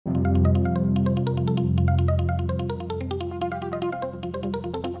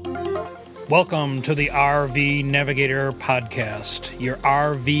Welcome to the RV Navigator Podcast, your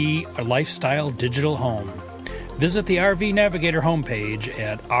RV lifestyle digital home. Visit the RV Navigator homepage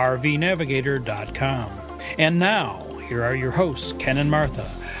at rvnavigator.com. And now, here are your hosts, Ken and Martha,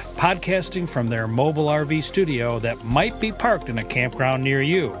 podcasting from their mobile RV studio that might be parked in a campground near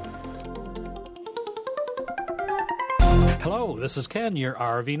you. Hello, this is Ken, your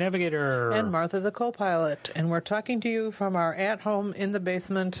RV Navigator. And Martha, the co-pilot. And we're talking to you from our at-home in the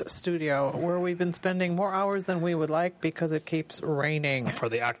basement studio, where we've been spending more hours than we would like because it keeps raining. For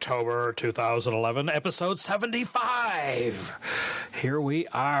the October 2011 episode 75. Here we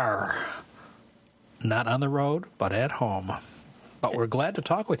are. Not on the road, but at home. But we're glad to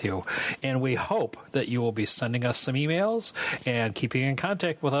talk with you, and we hope that you will be sending us some emails and keeping in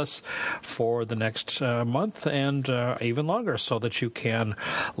contact with us for the next month and even longer so that you can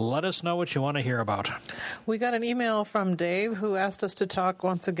let us know what you want to hear about. We got an email from Dave who asked us to talk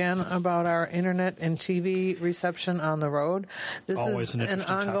once again about our internet and TV reception on the road. This Always is an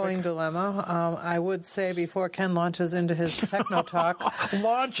ongoing topic. Dilemma. I would say before Ken launches into his techno talk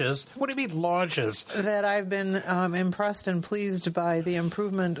Launches? What do you mean launches? that I've been impressed and pleased by the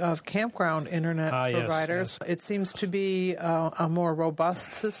improvement of campground internet providers. Yes. It seems to be a more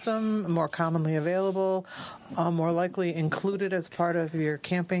robust system, more commonly available, more likely included as part of your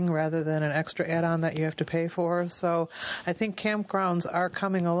camping rather than an extra add-on that you have to pay for. So I think campgrounds are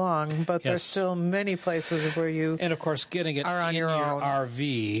coming along, but there's still many places where you And, of course, getting it are on in your own.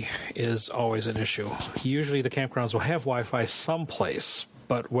 RV is always an issue. Usually the campgrounds will have Wi-Fi someplace,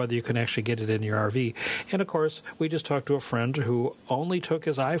 but whether you can actually get it in your RV. And, of course, we just talked to a friend who only took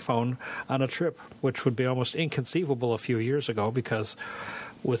his iPhone on a trip, which would be almost inconceivable a few years ago because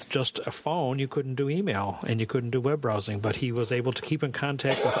with just a phone, you couldn't do email and you couldn't do web browsing. But he was able to keep in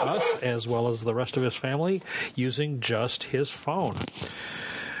contact with us as well as the rest of his family using just his phone.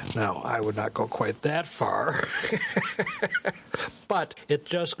 Now, I would not go quite that far, but it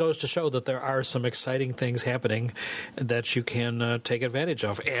just goes to show that there are some exciting things happening that you can take advantage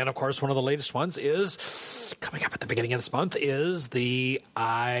of. And, of course, one of the latest ones is, coming up at the beginning of this month, is the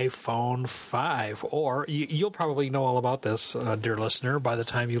iPhone 5. Or you'll probably know all about this, dear listener, by the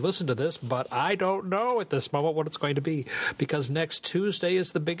time you listen to this, but I don't know at this moment what it's going to be because next Tuesday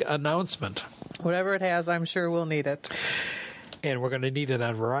is the big announcement. whatever it has, I'm sure we'll need it. And we're going to need it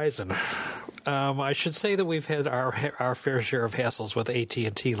on Verizon. I should say that we've had our fair share of hassles with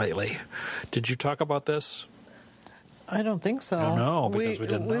AT&T lately. Did you talk about this? I don't think so. I don't know, because we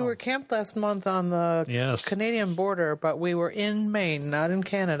didn't know. We were camped last month on the Canadian border, but we were in Maine, not in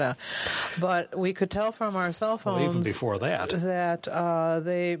Canada. But we could tell from our cell phones even before that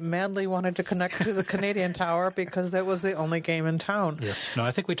they madly wanted to connect to the Canadian tower because that was the only game in town. Yes. No,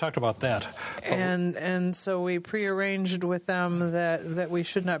 I think we talked about that. And so we prearranged with them that we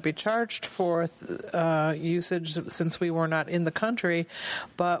should not be charged for usage since we were not in the country,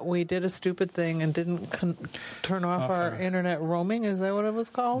 but we did a stupid thing and didn't turn off our internet roaming. Is that what it was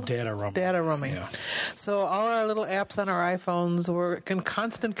called? Data roaming. Data roaming. Yeah. So all our little apps on our iPhones were in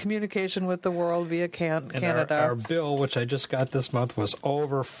constant communication with the world via Canada. Our bill, which I just got this month, was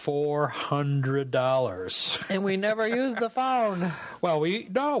over $400. And we never used the phone. Well, we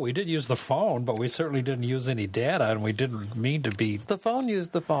did use the phone, but we certainly didn't use any data, and we didn't mean to be. The phone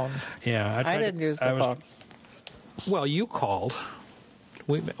used the phone. Yeah, I didn't use the phone. Well, you called.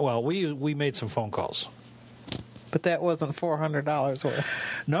 We made some phone calls. But that wasn't $400 worth.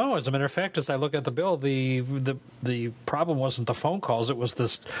 No, as a matter of fact, as I look at the bill, the problem wasn't the phone calls. It was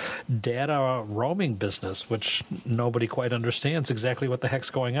this data roaming business, which nobody quite understands exactly what the heck's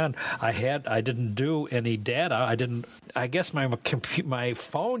going on. I didn't do any data. I guess my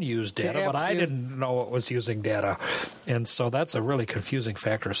phone used data, but I didn't know it was using data. And so that's a really confusing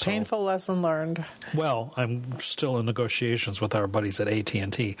factor. So, painful lesson learned. Well, I'm still in negotiations with our buddies at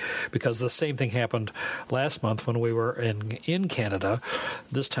AT&T because the same thing happened last month when we were in Canada.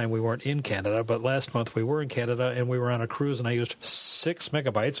 This time we weren't in Canada, but last month we were in Canada and we were on a cruise and I used 6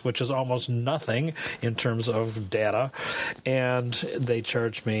 megabytes, which is almost nothing in terms of data, and they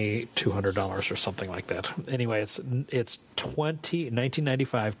charged me $200 or something like that. Anyway, it's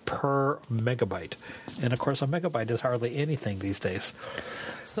 $19.95 per megabyte, and of course a megabyte is hardly anything these days.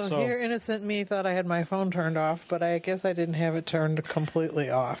 So here, innocent me thought I had my phone turned off, but I guess I didn't have it turned completely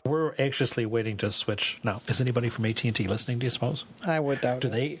off. We're anxiously waiting to switch. Now, is anybody from AT&T listening, do you suppose? I would doubt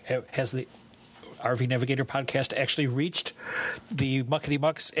it. Has the RV Navigator podcast actually reached the muckety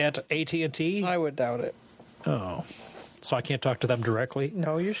mucks at AT&T? I would doubt it. Oh. so I can't talk to them directly.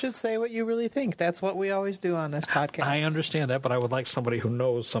 No, you should say what you really think. That's what we always do on this podcast. I understand that, but I would like somebody who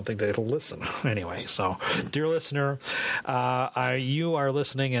knows something to listen. Anyway, so, dear listener, you are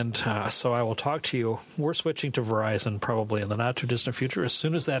listening, and so I will talk to you. We're switching to Verizon probably in the not-too-distant future as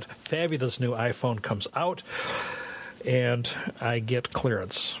soon as that fabulous new iPhone comes out and I get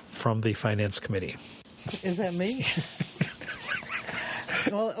clearance from the Finance Committee. Is that me?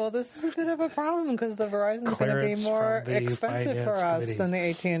 Well, this is a bit of a problem because the Verizon's going to be more expensive for us than the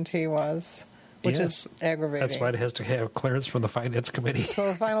AT&T was, which is aggravating. That's why it has to have clearance from the Finance Committee. So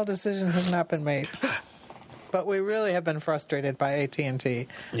the final decision has not been made. But we really have been frustrated by AT&T.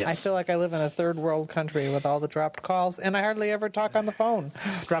 Yes. I feel like I live in a third world country with all the dropped calls, and I hardly ever talk on the phone.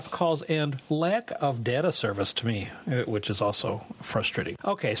 Dropped calls and lack of data service to me, which is also frustrating.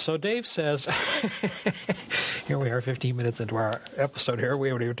 Okay, so Dave says, here we are 15 minutes into our episode here. We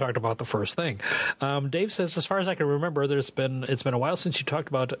haven't even talked about the first thing. Dave says, as far as I can remember, it's been a while since you talked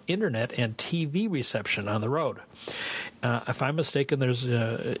about internet and TV reception on the road. If I'm mistaken,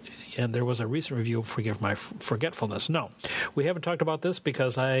 there was a recent review, forgive my forgetfulness. No, we haven't talked about this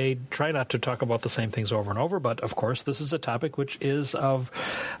because I try not to talk about the same things over and over, but of course this is a topic which is of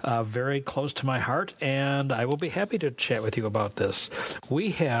very close to my heart, and I will be happy to chat with you about this. We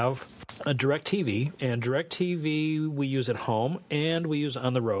have a DirecTV, and DirecTV we use at home and we use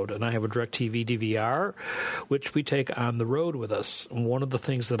on the road. And I have a DirecTV DVR, which we take on the road with us. And one of the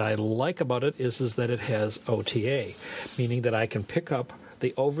things that I like about it is that it has OTA, meaning that I can pick up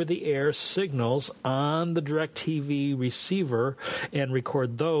the over-the-air signals on the DirecTV receiver and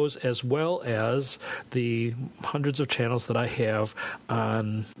record those as well as the hundreds of channels that I have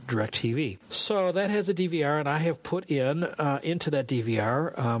on DirecTV. So that has a DVR, and I have put into that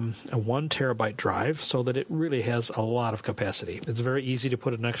DVR a 1 terabyte drive so that it really has a lot of capacity. It's very easy to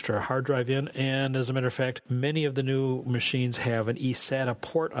put an extra hard drive in, and as a matter of fact, many of the new machines have an eSATA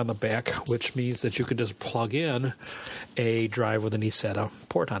port on the back, which means that you could just plug in a drive with an eSATA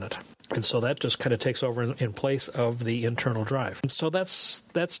port on it. And so that just kind of takes over in place of the internal drive. So that's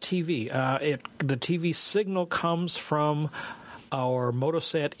TV. The TV signal comes from our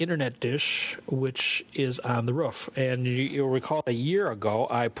Motosat internet dish, which is on the roof. And you'll recall a year ago,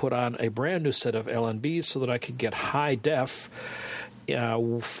 I put on a brand new set of LNBs so that I could get high def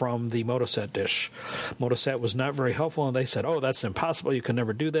from the Motosat dish. Motosat was not very helpful, and they said, oh, that's impossible, you can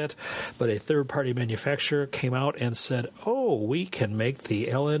never do that. But a third-party manufacturer came out and said, oh, we can make the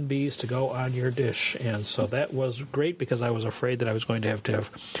LNBs to go on your dish. And so that was great because I was afraid that I was going to have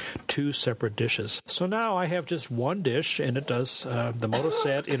 2 separate dishes. So now I have just one dish, and it does the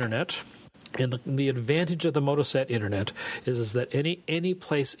Motosat internet. And the advantage of the Motosat internet is that any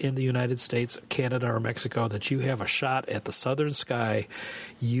place in the United States, Canada, or Mexico that you have a shot at the southern sky,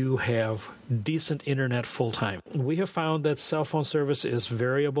 you have decent internet full time. We have found that cell phone service is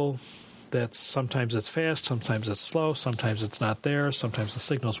variable. That sometimes it's fast, sometimes it's slow, sometimes it's not there, sometimes the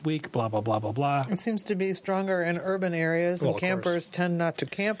signal's weak, blah, blah, blah, blah, blah. It seems to be stronger in urban areas, and campers tend not to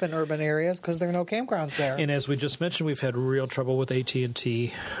camp in urban areas because there are no campgrounds there. And as we just mentioned, we've had real trouble with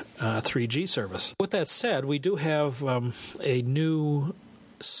AT&T 3G service. With that said, we do have a new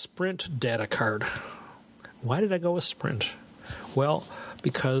Sprint data card. Why did I go with Sprint? Well,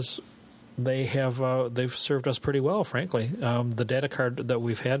 because they've served us pretty well, frankly. The data card that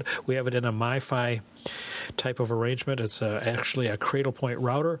we have it in a MiFi type of arrangement. It's actually a Cradlepoint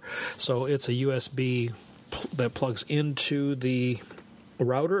router, so it's a USB that plugs into the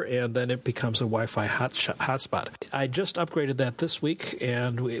router, and then it becomes a Wi-Fi hotspot. I just upgraded that this week,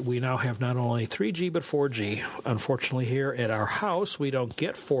 and we now have not only 3G but 4G. Unfortunately, here at our house, we don't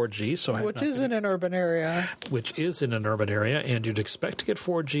get 4G, so which is in an urban area. Which is in an urban area, and you'd expect to get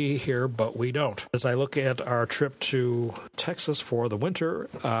 4G here, but we don't. As I look at our trip to Texas for the winter,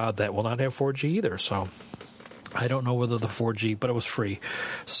 that will not have 4G either, so I don't know whether the 4G, but it was free.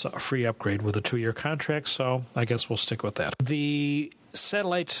 So a free upgrade with a 2-year contract, so I guess we'll stick with that. The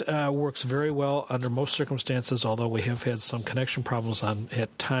satellite works very well under most circumstances, although we have had some connection problems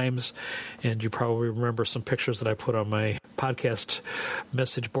at times. And you probably remember some pictures that I put on my podcast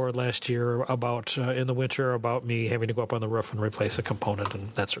message board last year about in the winter about me having to go up on the roof and replace a component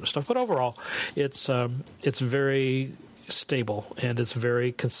and that sort of stuff. But overall, it's very stable and it's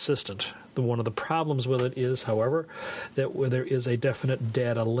very consistent. One of the problems with it is, however, that there is a definite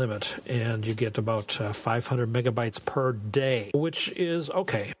data limit, and you get about 500 megabytes per day, which is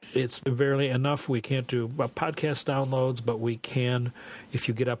okay. It's barely enough. We can't do podcast downloads, but we can, if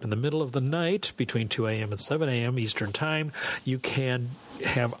you get up in the middle of the night between 2 a.m. and 7 a.m. Eastern Time, you can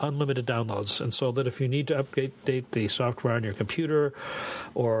have unlimited downloads. And so that if you need to update the software on your computer,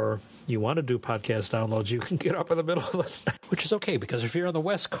 or you want to do podcast downloads, you can get up in the middle of the night, which is okay, because if you're on the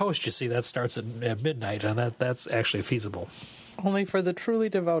West Coast, you see, that starts at midnight, and that's actually feasible. Only for the truly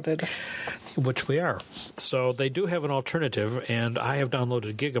devoted. Which we are. So they do have an alternative, and I have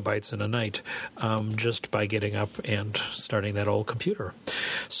downloaded gigabytes in a night just by getting up and starting that old computer.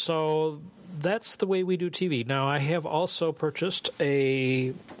 So that's the way we do TV. Now, I have also purchased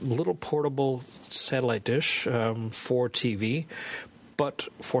a little portable satellite dish for TV. But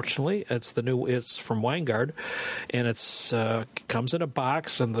fortunately, it's from Winegard, and it's comes in a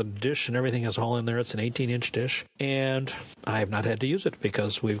box, and the dish and everything is all in there. It's an 18-inch dish, and I have not had to use it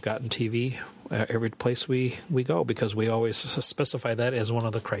because we've gotten TV every place we go, because we always specify that as one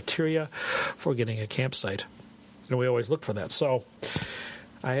of the criteria for getting a campsite, and we always look for that. So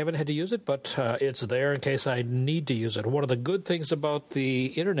I haven't had to use it, but it's there in case I need to use it. One of the good things about the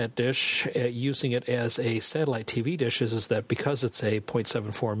internet dish, using it as a satellite TV dish, is that because it's a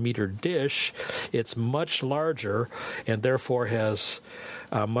 0.74 meter dish, it's much larger and therefore has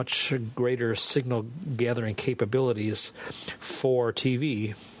much greater signal gathering capabilities for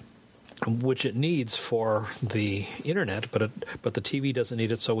TV, which it needs for the internet, but the TV doesn't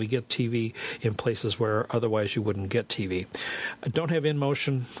need it, so we get TV in places where otherwise you wouldn't get TV. I don't have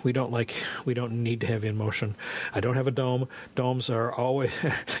InMotion. We don't need to have InMotion. I don't have a dome. Domes are always,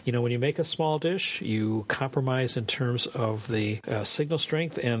 when you make a small dish, you compromise in terms of the signal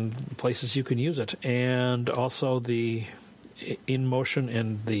strength and places you can use it, and also the InMotion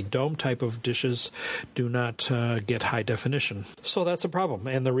and the dome type of dishes do not get high definition. So that's a problem.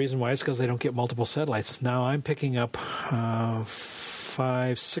 And the reason why is because they don't get multiple satellites. Now I'm picking up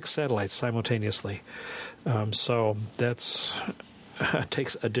 5, 6 satellites simultaneously. So that's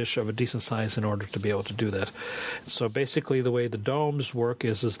takes a dish of a decent size in order to be able to do that. So basically the way the domes work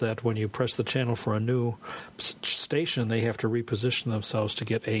is that when you press the channel for a new station, they have to reposition themselves to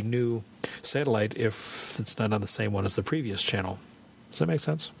get a new satellite if it's not on the same one as the previous channel. Does that make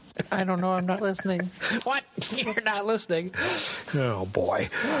sense? I don't know. I'm not listening. What? You're not listening? Oh, boy.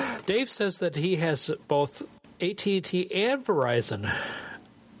 Dave says that he has both AT&T and Verizon.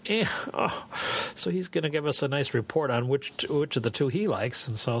 So he's going to give us a nice report on which of the two he likes,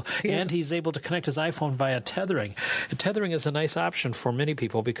 and he's able to connect his iPhone via tethering. And tethering is a nice option for many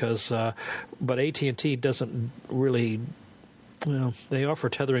people because, but AT&T doesn't really. Well, they offer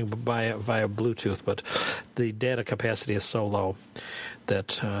tethering via Bluetooth, but the data capacity is so low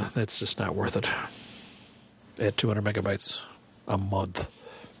that that's just not worth it. At 200 megabytes a month.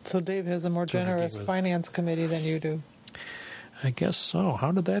 So Dave has a more generous finance committee than you do. I guess so.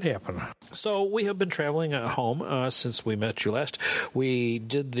 How did that happen? So we have been traveling home since we met you last. We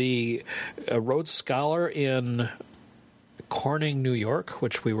did the Rhodes Scholar in Corning, New York,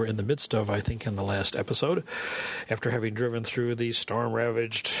 which we were in the midst of, I think, in the last episode, after having driven through the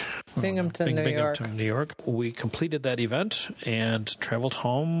storm-ravaged Binghamton, New York. We completed that event and traveled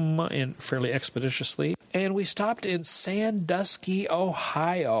home fairly expeditiously, and we stopped in Sandusky,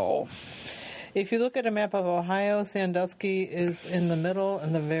 Ohio. If you look at a map of Ohio, Sandusky is in the middle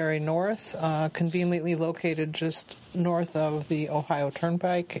and the very north, conveniently located just north of the Ohio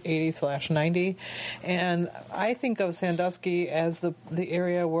Turnpike, 80/90. And I think of Sandusky as the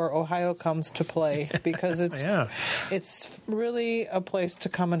area where Ohio comes to play because it's really a place to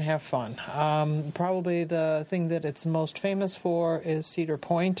come and have fun. Probably the thing that it's most famous for is Cedar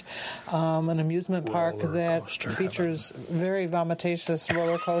Point, an amusement park that features very vomitacious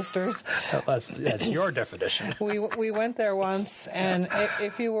roller coasters. That's your definition. We went there once, and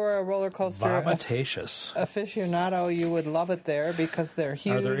if you were a roller coaster aficionado, you would love it there because they're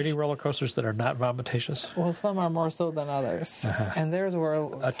huge. Are there any roller coasters that are not vomitacious? Well, some are more so than others. And theirs were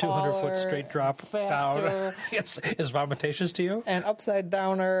a 200-foot straight drop faster, down. Yes, is vomitacious to you? And upside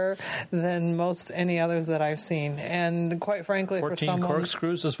downer than most any others that I've seen. And quite frankly, 14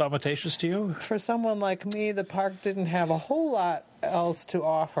 corkscrews is vomitacious to you? For someone like me, the park didn't have a whole lot else to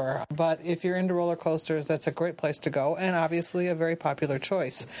offer, but if you're into roller coasters, that's a great place to go, and obviously a very popular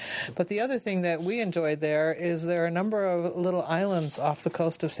choice. But the other thing that we enjoyed there is there are a number of little islands off the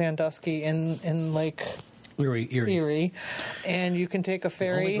coast of Sandusky in Lake Erie, and you can take a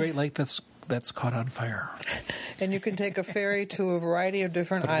ferry. The only Great Lake that's that's caught on fire. And you can take a ferry to a variety of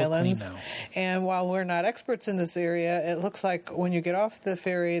different But it look clean islands. now. And while we're not experts in this area, it looks like when you get off the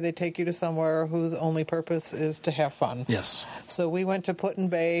ferry, they take you to somewhere whose only purpose is to have fun. Yes. So we went to Put in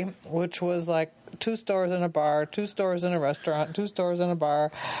Bay, which was like 2 stores and a bar, 2 stores and a restaurant, 2 stores and a bar.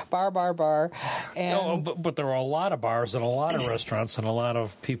 And But there are a lot of bars and a lot of restaurants and a lot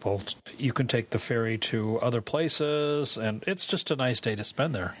of people. You can take the ferry to other places, and it's just a nice day to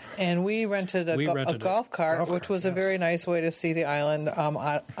spend there. And we rented a golf cart, which was a very nice way to see the island on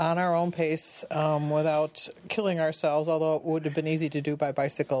our own pace without killing ourselves, although it would have been easy to do by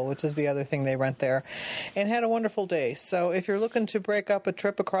bicycle, which is the other thing they rent there, and had a wonderful day. So if you're looking to break up a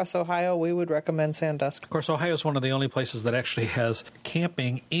trip across Ohio, we would recommend Sandusky. Of course, Ohio is one of the only places that actually has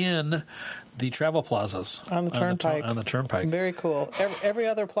camping in the travel plazas. On the turnpike. On the turnpike. Very cool. Every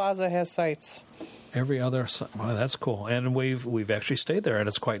other plaza has sites. Well, that's cool. And we've actually stayed there, and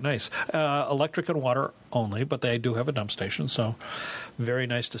it's quite nice. Electric and water only, but they do have a dump station, so very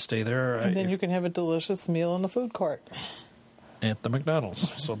nice to stay there. And then you can have a delicious meal in the food court. At the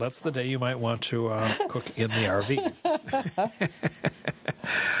McDonald's. So that's the day you might want to cook in the RV.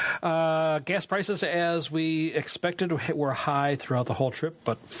 Gas prices, as we expected, were high throughout the whole trip,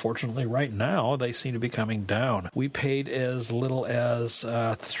 but fortunately right now they seem to be coming down. We paid as little as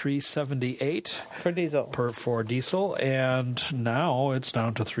 $3.78 for diesel. For diesel, and now it's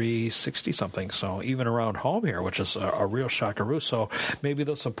down to $3.60 something. So even around home here, which is a real shockaroo. So maybe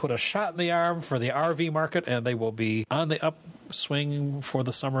this will put a shot in the arm for the RV market, and they will be on the upswing for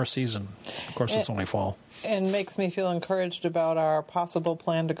the summer season. Of course, it's only fall. And makes me feel encouraged about our possible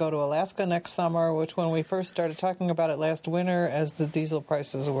plan to go to Alaska next summer, which when we first started talking about it last winter, as the diesel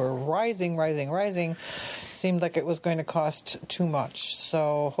prices were rising, seemed like it was going to cost too much.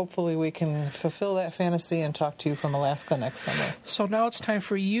 So hopefully we can fulfill that fantasy and talk to you from Alaska next summer. So now it's time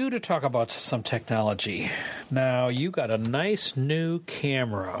for you to talk about some technology. Now, you got a nice new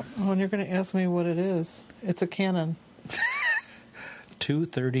camera. Oh, and you're going to ask me what it is. It's a Canon.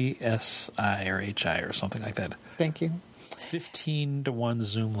 230 SI or HI or something like that. Thank you. 15-to-1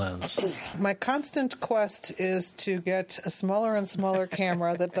 zoom lens. My constant quest is to get a smaller and smaller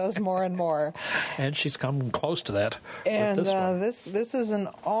camera that does more and more. And she's come close to that. And with this one. this is an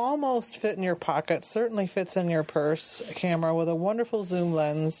almost fit in your pocket, certainly fits in your purse camera with a wonderful zoom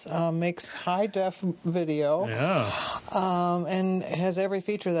lens, makes high def video, and has every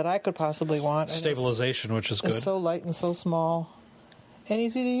feature that I could possibly want. Stabilization, which is good. It's so light and so small. And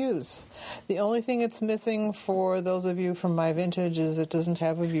easy to use. The only thing it's missing for those of you from my vintage is it doesn't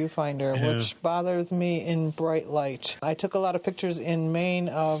have a viewfinder, which bothers me in bright light. I took a lot of pictures in Maine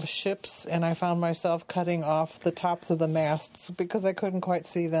of ships, and I found myself cutting off the tops of the masts because I couldn't quite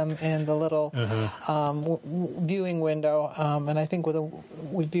see them in the little viewing window. And I think with a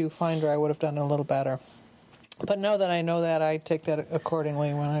viewfinder, I would have done a little better. But now that I know that, I take that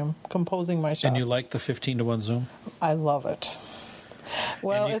accordingly when I'm composing my shots. And you like the 15-to-1 zoom? I love it.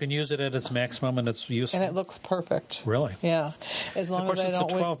 Well, and you can use it at its maximum, and it's useful. And it looks perfect. Really? Yeah. As long of course, as I don't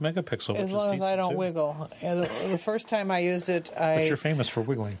it's a 12 megapixel. As long as I don't wiggle. The first time I used it, But you're famous for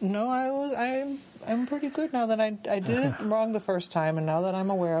wiggling. No, I'm pretty good now that I did it wrong the first time, and now that I'm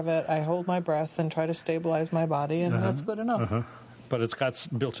aware of it, I hold my breath and try to stabilize my body, and that's good enough. But it's got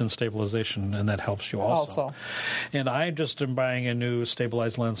built-in stabilization, and that helps you also. And I just am buying a new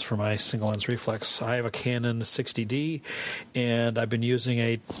stabilized lens for my single lens reflex. I have a Canon 60D, and I've been using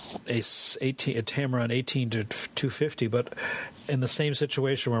a Tamron 18-250, but in the same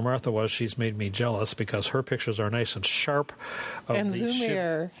situation where Martha was, she's made me jealous because her pictures are nice and sharp. And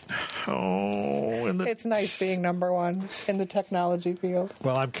zoomier. It's nice being number one in the technology field.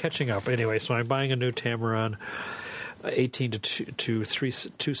 Well, I'm catching up. Anyway, so I'm buying a new Tamron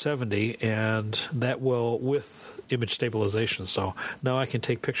 18-270, and that will with image stabilization. So now I can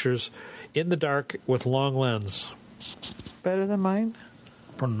take pictures in the dark with long lens. Better than mine?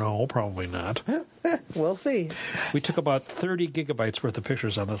 No, probably not. We'll see. We took about 30 gigabytes worth of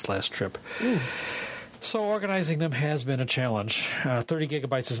pictures on this last trip. Ooh. So organizing them has been a challenge. 30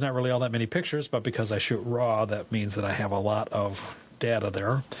 gigabytes is not really all that many pictures, but because I shoot RAW, that means that I have a lot of data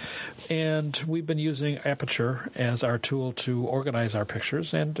there. And we've been using Aperture as our tool to organize our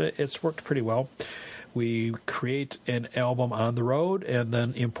pictures, and it's worked pretty well. We create an album on the road and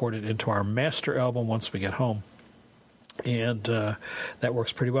then import it into our master album once we get home. And that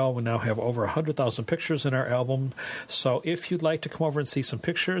works pretty well. We now have over 100,000 pictures in our album. So if you'd like to come over and see some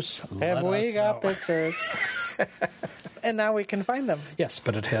pictures, have we got pictures? And now we can find them. Yes,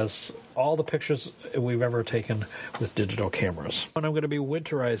 but it has all the pictures we've ever taken with digital cameras. And I'm going to be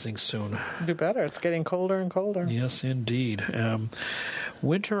winterizing soon. Do better. It's getting colder and colder. Yes, indeed.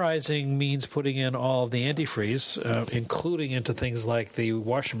 Winterizing means putting in all of the antifreeze, including into things like the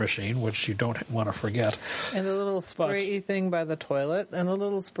washing machine, which you don't want to forget. And the little spray thing by the toilet, and the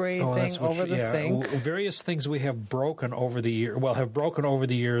little spray thing over the sink. Various things we have broken over the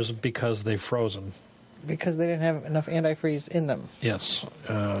years because they've frozen. Because they didn't have enough antifreeze in them. Yes.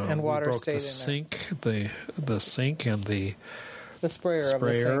 And water stayed in the sink, the sink and the sprayer of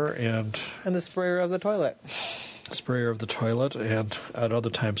the sink. And the sprayer of the toilet. Sprayer of the toilet, and at other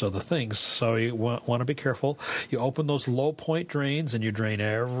times other things. So you want to be careful. You open those low point drains and you drain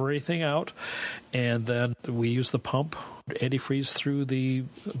everything out, and then we use the pump, antifreeze through the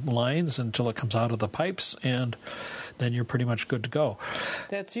lines until it comes out of the pipes, and then you're pretty much good to go.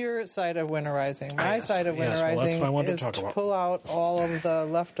 That's your side of winterizing. My side of winterizing is to pull out all of the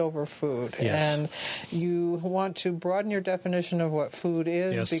leftover food. Yes. And you want to broaden your definition of what food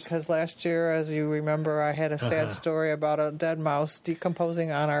is, because last year, as you remember, I had a sad story about a dead mouse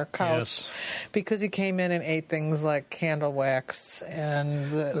decomposing on our couch because he came in and ate things like candle wax and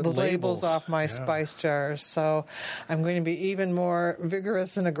the labels off my spice jars. So I'm going to be even more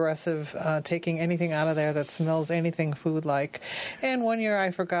vigorous and aggressive, taking anything out of there that smells anything food-like. And one year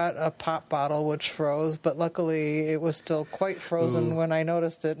I forgot a pop bottle which froze, but luckily it was still quite frozen when I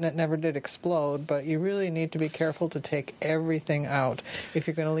noticed it, and it never did explode. But you really need to be careful to take everything out if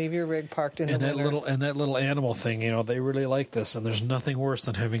you're going to leave your rig parked in the winter. And that little animal thing, they really like this, and there's nothing worse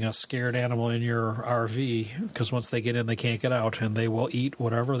than having a scared animal in your RV, because once they get in, they can't get out, and they will eat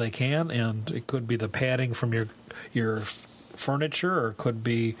whatever they can, and it could be the padding from your furniture, or it could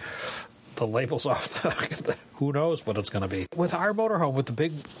be the labels off the who knows what it's going to be. With our motorhome, with the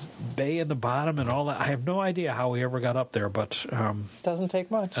big bay in the bottom and all that, I have no idea how we ever got up there, but doesn't take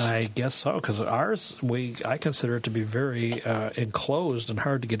much. I guess so, because ours, I consider it to be very enclosed and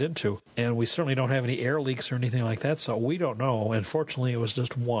hard to get into, and we certainly don't have any air leaks or anything like that, so we don't know. And fortunately, it was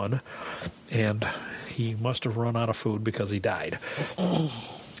just one, and he must have run out of food because he died.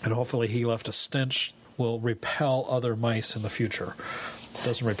 And hopefully he left a stench will repel other mice in the future.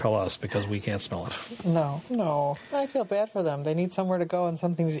 Doesn't repel us because we can't smell it. No. I feel bad for them. They need somewhere to go and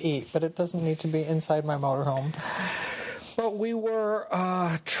something to eat, but it doesn't need to be inside my motorhome. But we were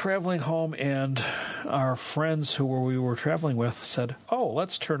traveling home, and our friends who we were traveling with said,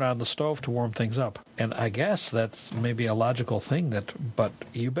 let's turn on the stove to warm things up. And I guess that's maybe a logical thing, but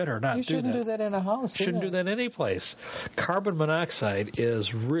you better not do that. You shouldn't do that in a house. You shouldn't do that any place. Carbon monoxide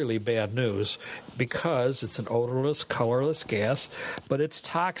is really bad news because it's an odorless, colorless gas, but it's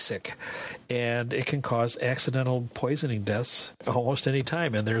toxic, and it can cause accidental poisoning deaths almost any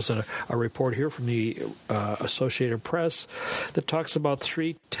time. And there's a report here from the Associated Press that talks about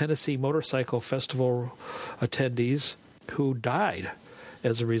 3 Tennessee Motorcycle Festival attendees who died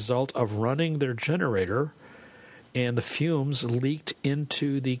as a result of running their generator, and the fumes leaked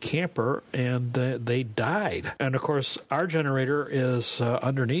into the camper, and they died. And of course, our generator is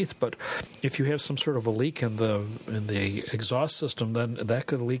underneath, but if you have some sort of a leak in the exhaust system, then that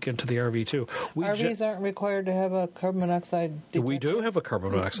could leak into the RV too. RVs aren't required to have a carbon monoxide detector. We do have a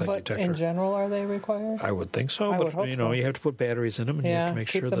carbon monoxide detector. In general, are they required? I would think so, but you have to put batteries in them, and you have to make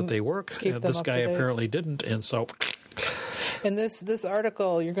sure that they work. This guy apparently didn't, and so. And this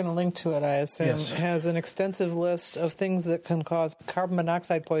article, you're going to link to it, I assume, has an extensive list of things that can cause carbon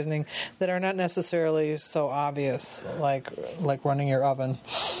monoxide poisoning that are not necessarily so obvious, like running your oven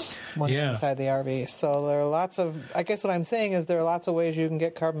when you're inside the RV. So there are lots of, I guess what I'm saying is there are lots of ways you can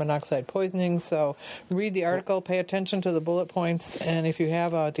get carbon monoxide poisoning. So read the article, pay attention to the bullet points, and if you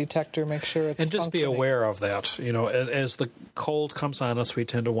have a detector, make sure it's and just be aware of that. As the cold comes on us, we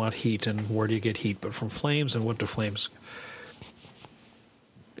tend to want heat, and where do you get heat? But from flames, and what do flames?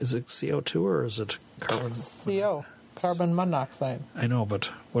 Is it CO2 or is it carbon? CO, carbon monoxide. I know,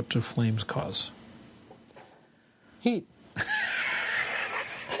 but what do flames cause? Heat.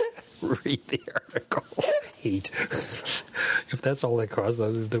 Read the article. Heat. If that's all they cause,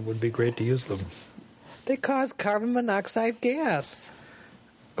 then it would be great to use them. They cause carbon monoxide gas.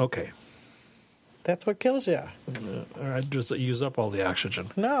 Okay. That's what kills you. All right, just use up all the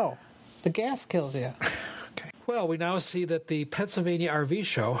oxygen. No, the gas kills you. Well, we now see that the Pennsylvania RV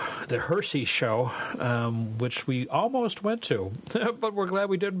show, the Hershey show, which we almost went to, but we're glad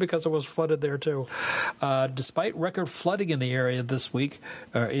we didn't because it was flooded there too. Despite record flooding in the area this week,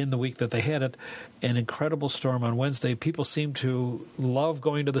 in the week that they had it, an incredible storm on Wednesday, people seem to love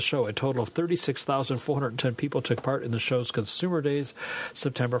going to the show. A total of 36,410 people took part in the show's Consumer Days,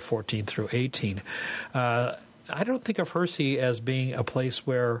 September 14 through 18. I don't think of Hershey as being a place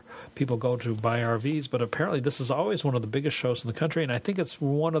where people go to buy RVs, but apparently this is always one of the biggest shows in the country, and I think it's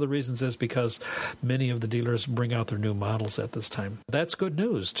one of the reasons is because many of the dealers bring out their new models at this time. That's good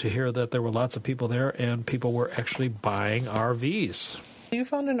news to hear that there were lots of people there and people were actually buying RVs. You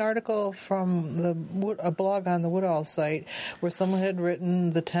found an article from a blog on the Woodall site where someone had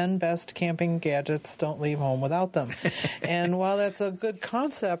written the 10 best camping gadgets, don't leave home without them. And while that's a good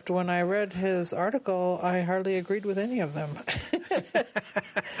concept, when I read his article, I hardly agreed with any of them.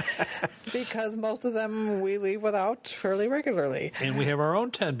 Because most of them we leave without fairly regularly. And we have our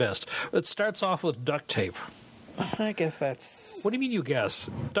own 10 best. It starts off with duct tape. I guess that's... What do you mean you guess?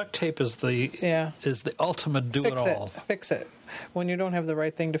 Duct tape is the ultimate do-it-all. Fix it. When you don't have the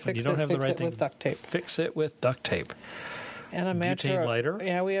right thing to fix it, fix it with duct tape. Fix it with duct tape. And a butane lighter?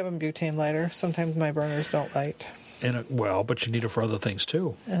 Yeah, we have a butane lighter. Sometimes my burners don't light. And but you need it for other things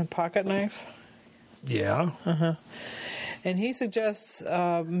too. And a pocket knife? Yeah. Uh-huh. And he suggests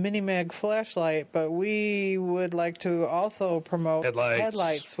a Mini-Mag flashlight, but we would like to also promote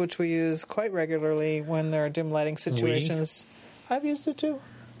headlights, which we use quite regularly when there are dim lighting situations. I've used it too.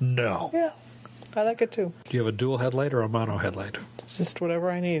 No. Yeah, I like it too. Do you have a dual headlight or a mono headlight? Just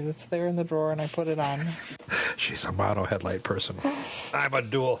whatever I need. It's there in the drawer, and I put it on. She's a mono headlight person. I'm a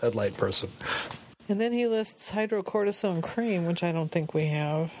dual headlight person. And then he lists hydrocortisone cream, which I don't think we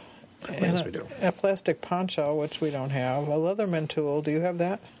have. Yes, we do. A plastic poncho, which we don't have. A Leatherman tool. Do you have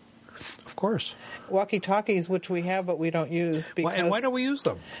that? Of course. Walkie-talkies, which we have but we don't use. Why don't we use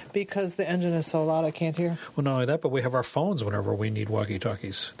them? Because the engine is so loud I can't hear. Well, not only that, but we have our phones whenever we need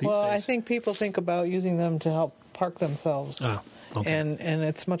walkie-talkies these days. I think people think about using them to help park themselves. Okay. And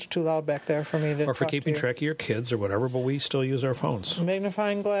it's much too loud back there for me to or for talk keeping to you. track of your kids or whatever, but we still use our phones.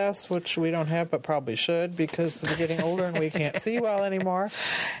 Magnifying glass, which we don't have but probably should because we're getting older and we can't see well anymore.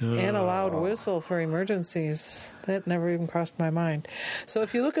 And a loud whistle for emergencies. That never even crossed my mind. So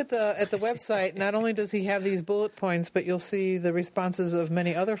if you look at the website, not only does he have these bullet points, but you'll see the responses of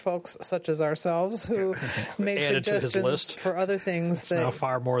many other folks, such as ourselves, who made suggestions for other things that now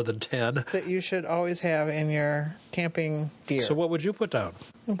far more than 10 that you should always have in your camping gear. So what would you put down?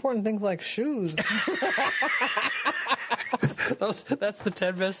 Important things like shoes. That's the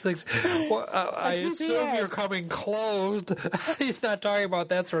 10 best things. Well, I assume you're coming clothed. He's not talking about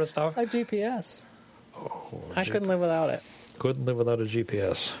that sort of stuff. A GPS. Oh, I couldn't live without it. Couldn't live without a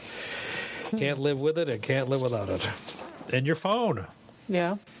GPS. Can't live with it and can't live without it. And your phone.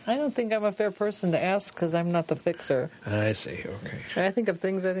 Yeah. I don't think I'm a fair person to ask because I'm not the fixer. I see. Okay. And I think of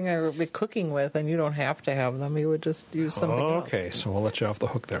things I think I would be cooking with, and you don't have to have them. You would just use something else. Okay, so we'll let you off the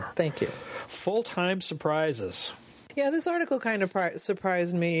hook there. Thank you. Full-time surprises. Yeah, this article kind of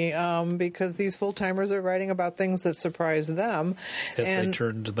surprised me because these full-timers are writing about things that surprise them. As they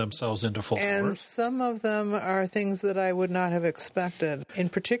turned themselves into full-timers. And some of them are things that I would not have expected. In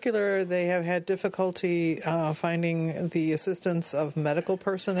particular, they have had difficulty finding the assistance of medical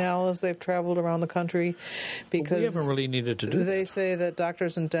personnel as they've traveled around the country because we haven't really needed to do that. They say that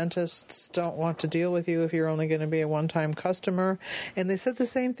doctors and dentists don't want to deal with you if you're only going to be a one-time customer. And they said the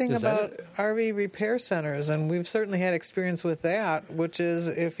same thing about RV repair centers, and we've certainly had experience with that, which is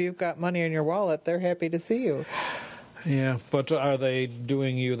if you've got money in your wallet, they're happy to see you. Yeah, but are they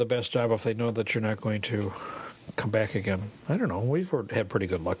doing you the best job if they know that you're not going to come back again? I don't know. We've had pretty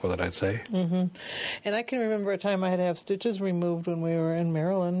good luck with it, I'd say. Mm-hmm. And I can remember a time I had to have stitches removed when we were in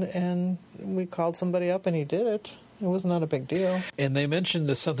Maryland, and we called somebody up and he did it. It was not a big deal. And they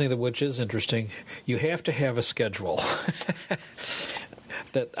mentioned something which is interesting. You have to have a schedule.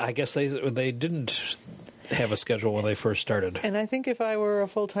 That I guess they didn't have a schedule when they first started. And I think if I were a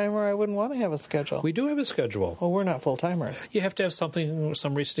full-timer, I wouldn't want to have a schedule. We do have a schedule. Well, we're not full-timers. You have to have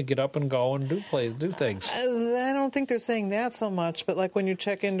some reason to get up and go and do things. I don't think they're saying that so much, but like when you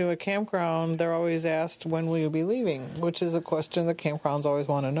check into a campground, they're always asked, when will you be leaving? Which is a question that campgrounds always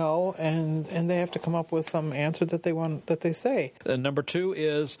want to know, and they have to come up with some answer that they say. Number 2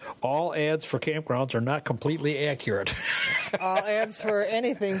 is all ads for campgrounds are not completely accurate. All ads for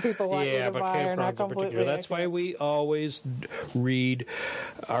anything people want you to buy are not completely accurate. That's why we always read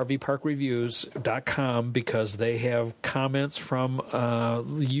RVParkReviews.com because they have comments from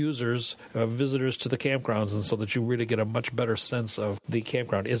users, visitors to the campgrounds, and so that you really get a much better sense of the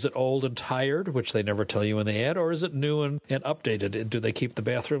campground. Is it old and tired, which they never tell you in the ad, or is it new and updated? Do they keep the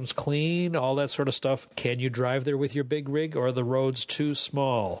bathrooms clean? All that sort of stuff. Can you drive there with your big rig, or are the roads too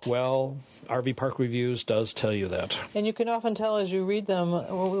small? Well, RV Park Reviews does tell you that. And you can often tell as you read them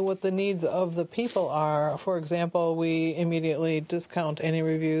what the needs of the people are. For example, we immediately discount any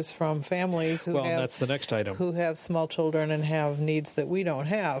reviews from families who that's the next item. Who have small children and have needs that we don't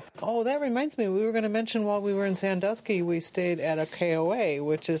have. Oh, that reminds me, we were going to mention while we were in Sandusky, we stayed at a KOA,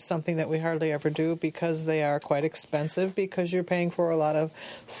 which is something that we hardly ever do because they are quite expensive because you're paying for a lot of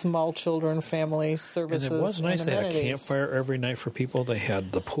small children family services. And it was nice. They had a amenities. campfire every night for people. They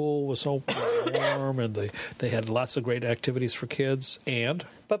had the pool was open and warm, and they had lots of great activities for kids.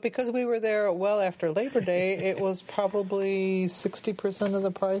 But because we were there well after Labor Day, it was probably 60% of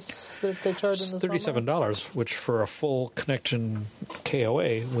the price that they charge in the summer. $37, which for a full connection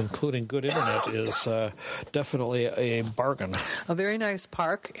KOA, including good internet, is definitely a bargain. A very nice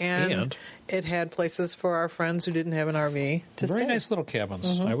park, and it had places for our friends who didn't have an RV to stay. Very nice little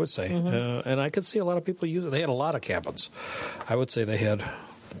cabins, I would say. And I could see a lot of people use it. They had a lot of cabins. I would say they had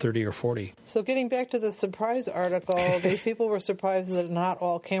 30 or 40. So getting back to the surprise article, these people were surprised that not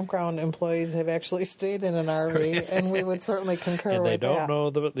all campground employees have actually stayed in an RV, and we would certainly concur and with that. And they don't know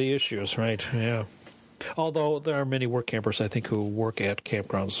the issues, right? Yeah. Although there are many work campers, I think, who work at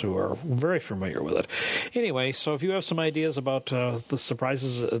campgrounds who are very familiar with it. Anyway, so if you have some ideas about the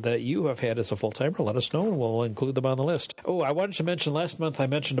surprises that you have had as a full-timer, let us know, and we'll include them on the list. Oh, I wanted to mention, last month I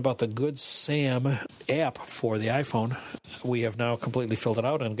mentioned about the Good Sam app for the iPhone. We have now completely filled it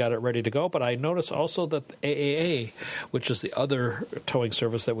out and got it ready to go, but I noticed also that AAA, which is the other towing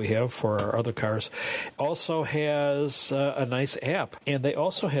service that we have for our other cars, also has a nice app. And they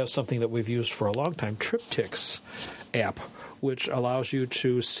also have something that we've used for a long time, TripTix app, which allows you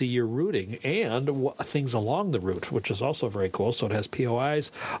to see your routing and things along the route, which is also very cool. So it has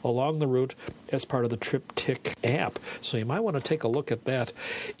POIs along the route as part of the TripTix app. So you might want to take a look at that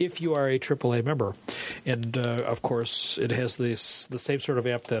if you are a AAA member. And, of course, it has the same sort of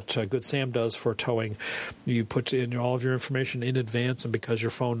app that Good Sam does for towing. You put in all of your information in advance, and because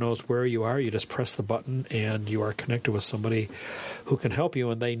your phone knows where you are, you just press the button, and you are connected with somebody who can help you,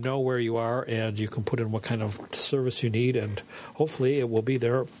 and they know where you are, and you can put in what kind of service you need, and hopefully it will be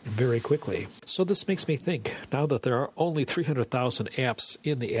there very quickly. So this makes me think, now that there are only 300,000 apps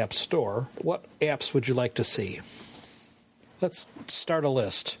in the App Store, what apps would you like to see? Let's start a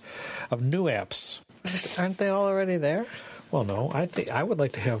list of new apps. Aren't they all already there? Well, no. I think I would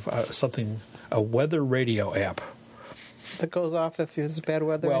like to have a weather radio app. That goes off if there's bad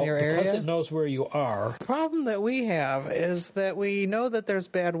weather in your area? Well, because it knows where you are. The problem that we have is that we know that there's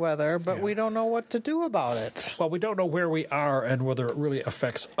bad weather, but we don't know what to do about it. Well, we don't know where we are and whether it really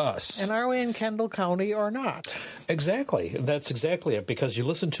affects us. And are we in Kendall County or not? Exactly. That's exactly it, because you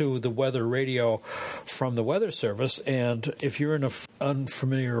listen to the weather radio from the Weather Service, and if you're in an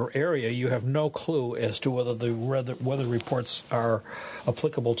unfamiliar area, you have no clue as to whether the weather reports are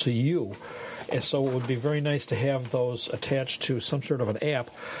applicable to you. And so it would be very nice to have those attached to some sort of an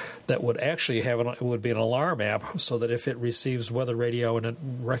app that would actually it would be an alarm app, so that if it receives weather radio and it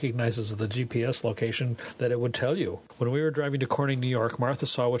recognizes the GPS location, that it would tell you. When we were driving to Corning, New York, Martha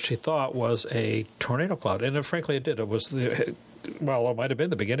saw what she thought was a tornado cloud. And frankly, it did. It was well, it might have been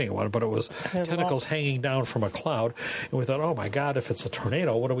the beginning of one, but it was tentacles hanging down from a cloud. And we thought, oh, my God, if it's a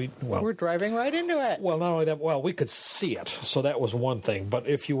tornado, what do we... Well, we're driving right into it. Well, not only that, we could see it, so that was one thing. But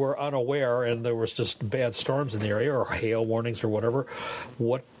if you were unaware and there was just bad storms in the area or hail warnings or whatever,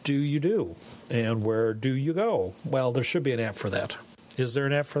 what do you do? And where do you go? Well, there should be an app for that. Is there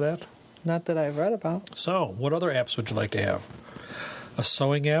an app for that? Not that I've read about. So, what other apps would you like to have? A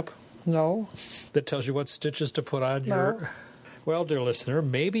sewing app? No. That tells you what stitches to put on your... Well, dear listener,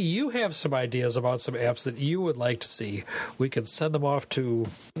 maybe you have some ideas about some apps that you would like to see. We can send them off to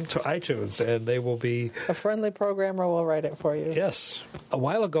iTunes, and they will be... A friendly programmer will write it for you. Yes. A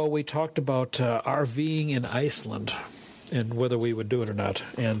while ago, we talked about RVing in Iceland and whether we would do it or not.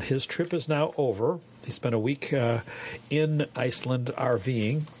 And his trip is now over. He spent a week in Iceland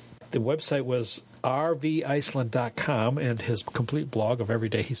RVing. The website was rviceland.com, and his complete blog of every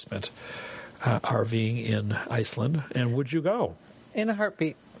day he spent RVing in Iceland. And would you go? In a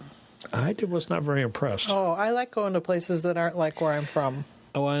heartbeat. I was not very impressed. Oh, I like going to places that aren't like where I'm from.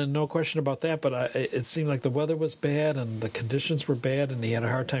 Oh, and no question about that, but it seemed like the weather was bad and the conditions were bad, and he had a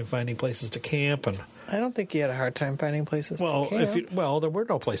hard time finding places to camp. And I don't think he had a hard time finding places to camp. There were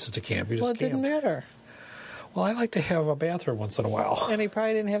no places to camp. You just camped. It didn't matter. Well, I like to have a bathroom once in a while. And he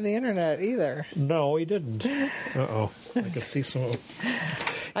probably didn't have the internet either. No, he didn't. Uh-oh. I could see some...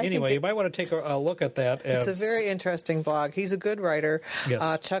 Anyway, you might want to take a look at that. It's a very interesting blog. He's a good writer.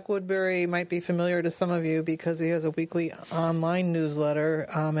 Yes. Chuck Woodbury might be familiar to some of you because he has a weekly online newsletter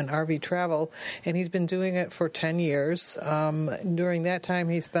in RV travel, and he's been doing it for 10 years. During that time,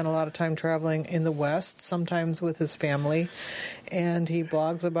 he spent a lot of time traveling in the West, sometimes with his family, and he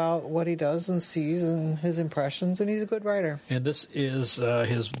blogs about what he does and sees and his impressions, and he's a good writer. And this is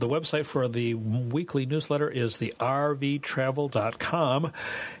the website for the weekly newsletter is the rvtravel.com,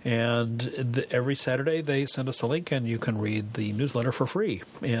 and every Saturday they send us a link and you can read the newsletter for free.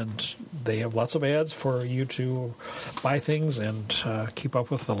 And they have lots of ads for you to buy things and keep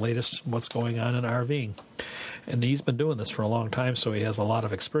up with the latest what's going on in RVing. And he's been doing this for a long time, so he has a lot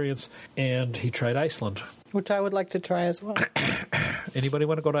of experience, and he tried Iceland. Which I would like to try as well. Anybody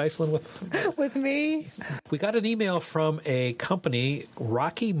want to go to Iceland with? With me? We got an email from a company,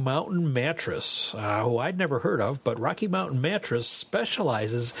 Rocky Mountain Mattress, who I'd never heard of, but Rocky Mountain Mattress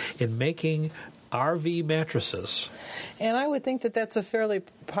specializes in making RV mattresses. And I would think that that's a fairly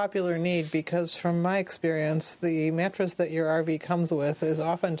popular need because from my experience, the mattress that your RV comes with is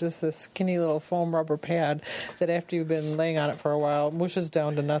often just this skinny little foam rubber pad that after you've been laying on it for a while mushes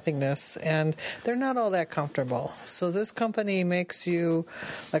down to nothingness, and they're not all that comfortable. So this company makes you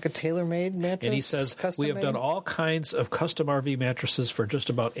like a tailor-made mattress. And he says, we have done all kinds of custom RV mattresses for just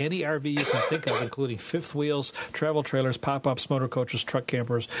about any RV you can think of, including fifth wheels, travel trailers, pop-ups, motor coaches, truck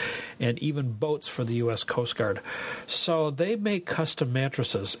campers, and even boats for the U.S. Coast Guard. So they make custom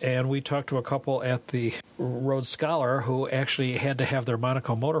mattresses, and we talked to a couple at the Rhodes Scholar who actually had to have their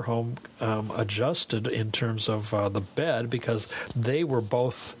Monaco motorhome adjusted in terms of the bed because they were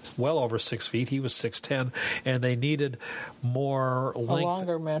both well over 6 feet. He was 6'10", and they needed more length.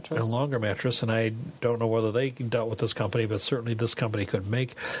 A longer mattress, and I don't know whether they dealt with this company, but certainly this company could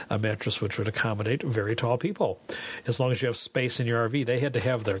make a mattress which would accommodate very tall people. As long as you have space in your RV, they had to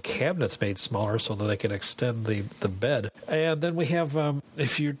have their cabinets made smaller so that they could extend the bed. And then we have,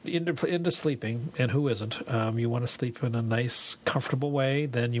 if you're into sleeping, and who isn't, you want to sleep in a nice, comfortable way,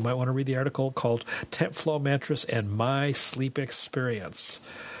 then you might want to read the article called Tent Flow Mattress and My Sleep Experience.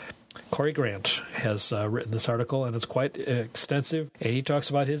 Corey Grant has written this article, and it's quite extensive, and he talks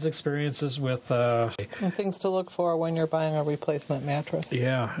about his experiences with... and things to look for when you're buying a replacement mattress.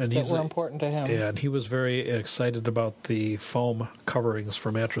 Yeah. And that were important to him. Yeah, and he was very excited about the foam coverings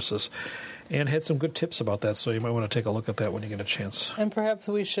for mattresses, and had some good tips about that, so you might want to take a look at that when you get a chance. And perhaps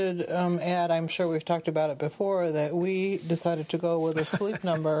we should add, I'm sure we've talked about it before, that we decided to go with a Sleep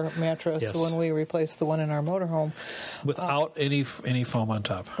Number mattress Yes. when we replaced the one in our motorhome. Without any foam on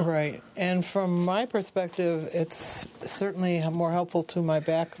top. Right. And from my perspective, it's certainly more helpful to my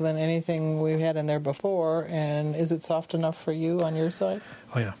back than anything we had in there before. And is it soft enough for you on your side?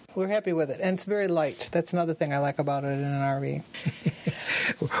 Oh, yeah. We're happy with it. And it's very light. That's another thing I like about it in an RV.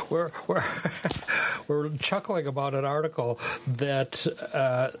 We're chuckling about an article that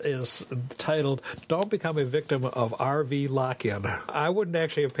is titled, Don't Become a Victim of RV Lock-In. I wouldn't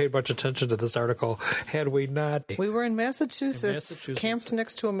actually have paid much attention to this article had we not. We were in Massachusetts, camped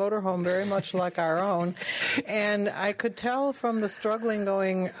next to a motorhome very much like our own, and I could tell from the struggling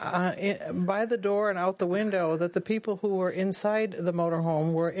going by the door and out the window that the people who were inside the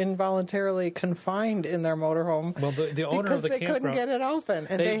motorhome were involuntarily confined in their motorhome. Well, the owner of the campground, because they couldn't get it open,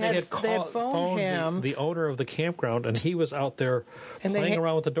 and they had phoned him. The owner of the campground, and he was out there playing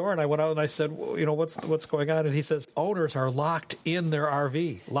around with the door. And I went out and I said, well, you know, what's going on? And he says, owners are locked in their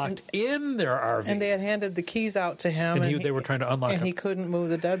RV, in their RV. And they had handed the keys out to him, and they were trying to unlock and he couldn't move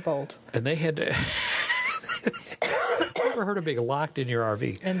the deadbolt. And they had to. Ever heard of being locked in your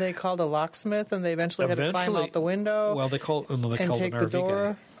RV? And they called a locksmith, and they eventually had to climb out the window. Well, they called and take the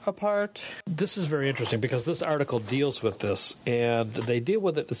door apart. This is very interesting because this article deals with this, and they deal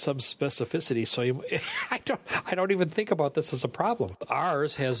with it to some specificity. So I don't even think about this as a problem.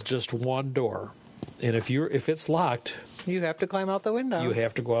 Ours has just one door, and if it's locked, you have to climb out the window. You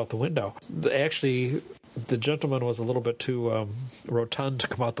have to go out the window. Actually, the gentleman was a little bit too rotund to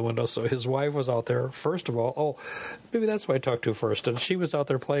come out the window, so his wife was out there first of all. Oh, maybe that's who I talked to first. And she was out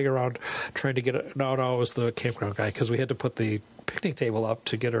there playing around trying to get it. No, it was the campground guy because we had to put the picnic table up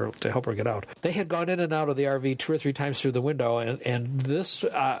to help her get out. They had gone in and out of the RV 2 or 3 times through the window, and this,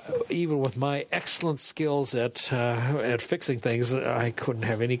 even with my excellent skills at fixing things, I couldn't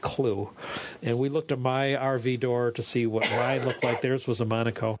have any clue. And we looked at my RV door to see what mine looked like. Theirs was a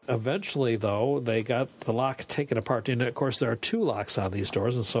Monaco. Eventually, though, they got the lock taken apart, and of course there are 2 locks on these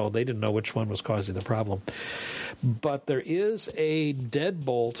doors, and so they didn't know which one was causing the problem. But there is a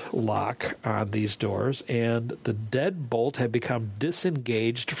deadbolt lock on these doors, and the deadbolt had become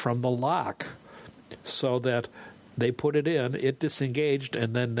disengaged from the lock, so that They put it in, it disengaged,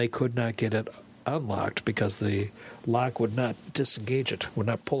 and then they could not get it unlocked because the lock would not disengage it, would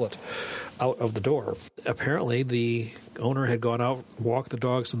not pull it out of the door. Apparently, the owner had gone out, walked the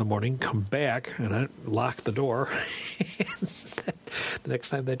dogs in the morning, come back, and locked the door. The next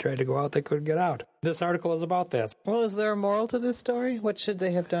time they tried to go out, they couldn't get out. This article is about that. Well, is there a moral to this story? What should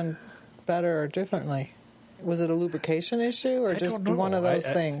they have done better or differently? Was it a lubrication issue or just one of those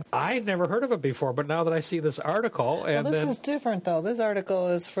things? I'd never heard of it before, but now that I see this article... Well, this is different, though. This article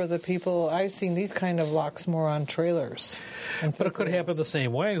is for the people... I've seen these kind of locks more on trailers. But it could happen the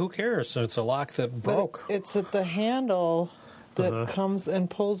same way. Who cares? So it's a lock that broke. But it's at the handle that comes and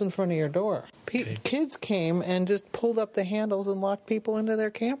pulls in front of your door. Kids came and just pulled up the handles and locked people into their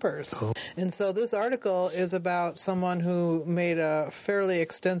campers. Oh. And so this article is about someone who made a fairly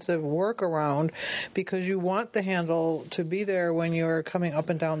extensive workaround because you want the handle to be there when you're coming up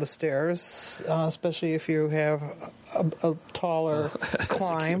and down the stairs, especially if you have a taller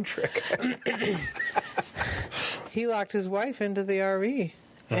climb. He locked his wife into the RV.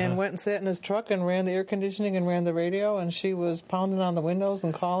 And went and sat in his truck and ran the air conditioning and ran the radio, and she was pounding on the windows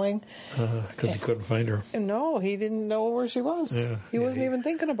and calling. Because he couldn't find her. No, he didn't know where she was. Yeah, he wasn't even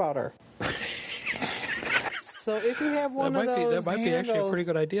thinking about her. So if you have one of those that might be actually a pretty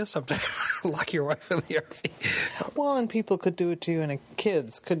good idea sometime. Lock your wife in the RV. Well, and people could do it to you, and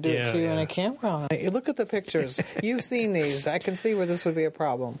kids could do it to you in a campground. You look at the pictures. You've seen these. I can see where this would be a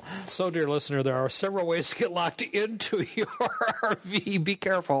problem. So, dear listener, there are several ways to get locked into your RV. Be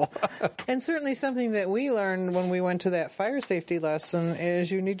careful. And certainly something that we learned when we went to that fire safety lesson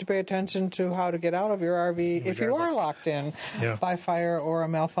is you need to pay attention to how to get out of your RV if you are locked in by fire or a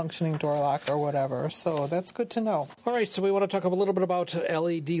malfunctioning door lock or whatever. So that's good to know. All right, so we want to talk a little bit about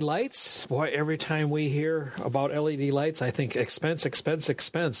LED lights. Boy, every time we hear about LED lights, I think expense.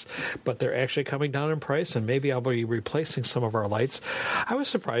 But they're actually coming down in price, and maybe I'll be replacing some of our lights. I was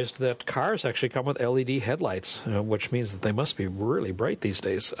surprised that cars actually come with LED headlights, which means that they must be really bright these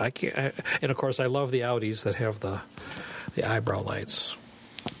days. And of course, I love the Audis that have the eyebrow lights.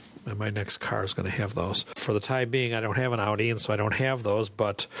 And my next car is going to have those. For the time being, I don't have an Audi, and so I don't have those.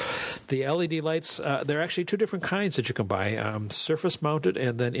 But the LED lights, there are actually two different kinds that you can buy, surface-mounted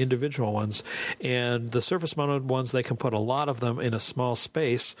and then individual ones. And the surface-mounted ones, they can put a lot of them in a small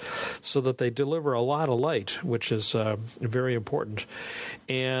space so that they deliver a lot of light, which is very important.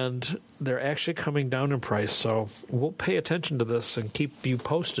 And they're actually coming down in price. So we'll pay attention to this and keep you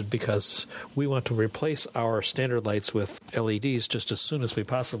posted because we want to replace our standard lights with LEDs just as soon as we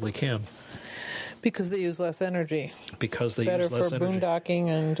possibly can. Because they use less energy. Because they use less energy. Better for boondocking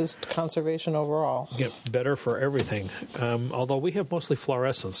and just conservation overall. Yeah, better for everything. Although we have mostly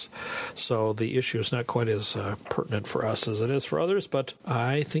fluorescence, so the issue is not quite as pertinent for us as it is for others, but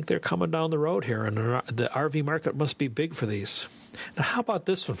I think they're coming down the road here, and the RV market must be big for these. Now, how about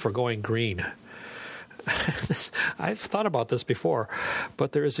this one for going green? I've thought about this before,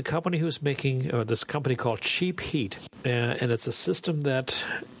 but there is a company who's making this company called Cheap Heat, and it's a system that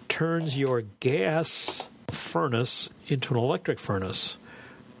turns your gas furnace into an electric furnace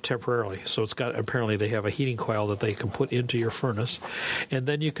temporarily. So it's got, apparently they have a heating coil that they can put into your furnace, and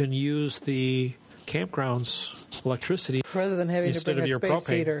then you can use the campground's electricity rather than having to bring a space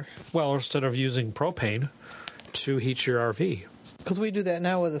heater. Well, instead of using propane to heat your RV. Because we do that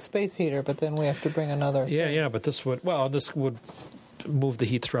now with a space heater, but then we have to bring another. Yeah, but this would move the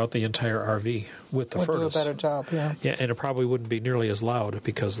heat throughout the entire RV with the furnace. Do a better job, yeah. Yeah, and it probably wouldn't be nearly as loud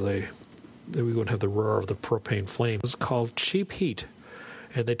because we wouldn't have the roar of the propane flame. It's called Cheap Heat,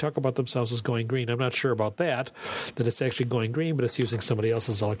 and they talk about themselves as going green. I'm not sure about that it's actually going green, but it's using somebody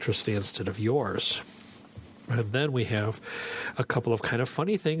else's electricity instead of yours. And then we have a couple of kind of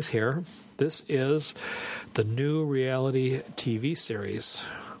funny things here. This is the new reality TV series.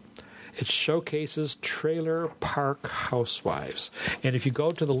 It showcases Trailer Park Housewives. And if you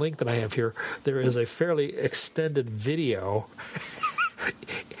go to the link that I have here, there is a fairly extended video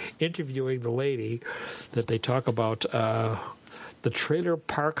interviewing the lady that they talk about. The Trailer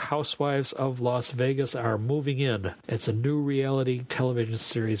Park Housewives of Las Vegas are moving in. It's a new reality television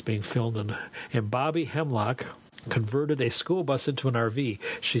series being filmed, and Bobby Hemlock converted a school bus into an RV.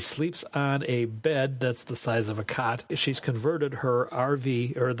 She sleeps on a bed that's the size of a cot. She's converted her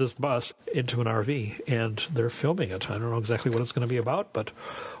RV, or this bus, into an RV, and they're filming it. I don't know exactly what it's going to be about, but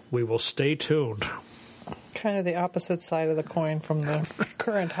we will stay tuned. Kind of the opposite side of the coin from the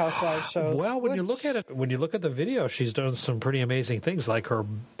current housewife shows. Well, when you look at the video, she's done some pretty amazing things. Like her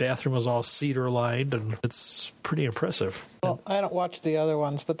bathroom was all cedar lined, and it's pretty impressive. Well, I don't watch the other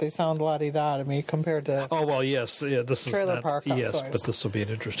ones, but they sound la-di-da to me compared to. Oh well, yes, yeah. This Trailer is not, Park yes, Housewives. but this will be an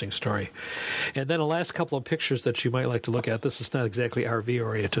interesting story. And then the last couple of pictures that you might like to look at. This is not exactly RV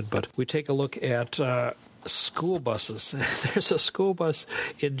oriented, but we take a look at school buses. There's a school bus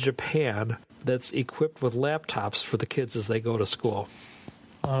in Japan that's equipped with laptops for the kids as they go to school.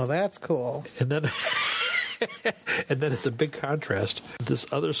 Oh, that's cool. And then and then it's a big contrast. This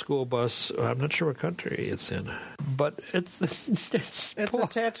other school bus, I'm not sure what country it's in, but it's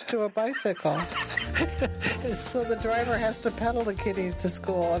attached to a bicycle. So the driver has to pedal the kiddies to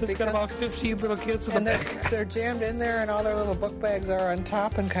school. It's got about 15 little kids in the back. They're jammed in there, and all their little book bags are on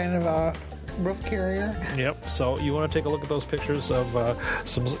top and kind of a roof carrier. Yep. So you want to take a look at those pictures of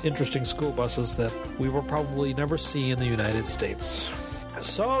some interesting school buses that we will probably never see in the United States.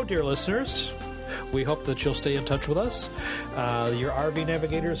 So, dear listeners, we hope that you'll stay in touch with us. Your RV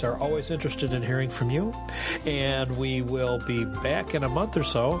navigators are always interested in hearing from you. And we will be back in a month or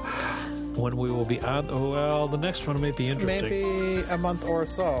so when we will be on, well, the next one may be interesting. Maybe a month or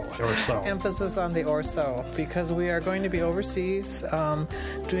so. Or so. Emphasis on the or so, because we are going to be overseas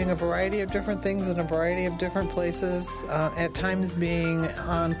doing a variety of different things in a variety of different places, at times being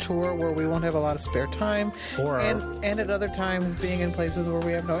on tour where we won't have a lot of spare time, and at other times being in places where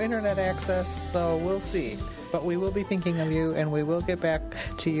we have no internet access, so we'll see. But we will be thinking of you, and we will get back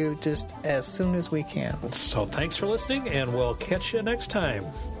to you just as soon as we can. So thanks for listening, and we'll catch you next time.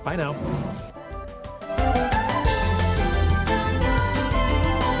 Bye now.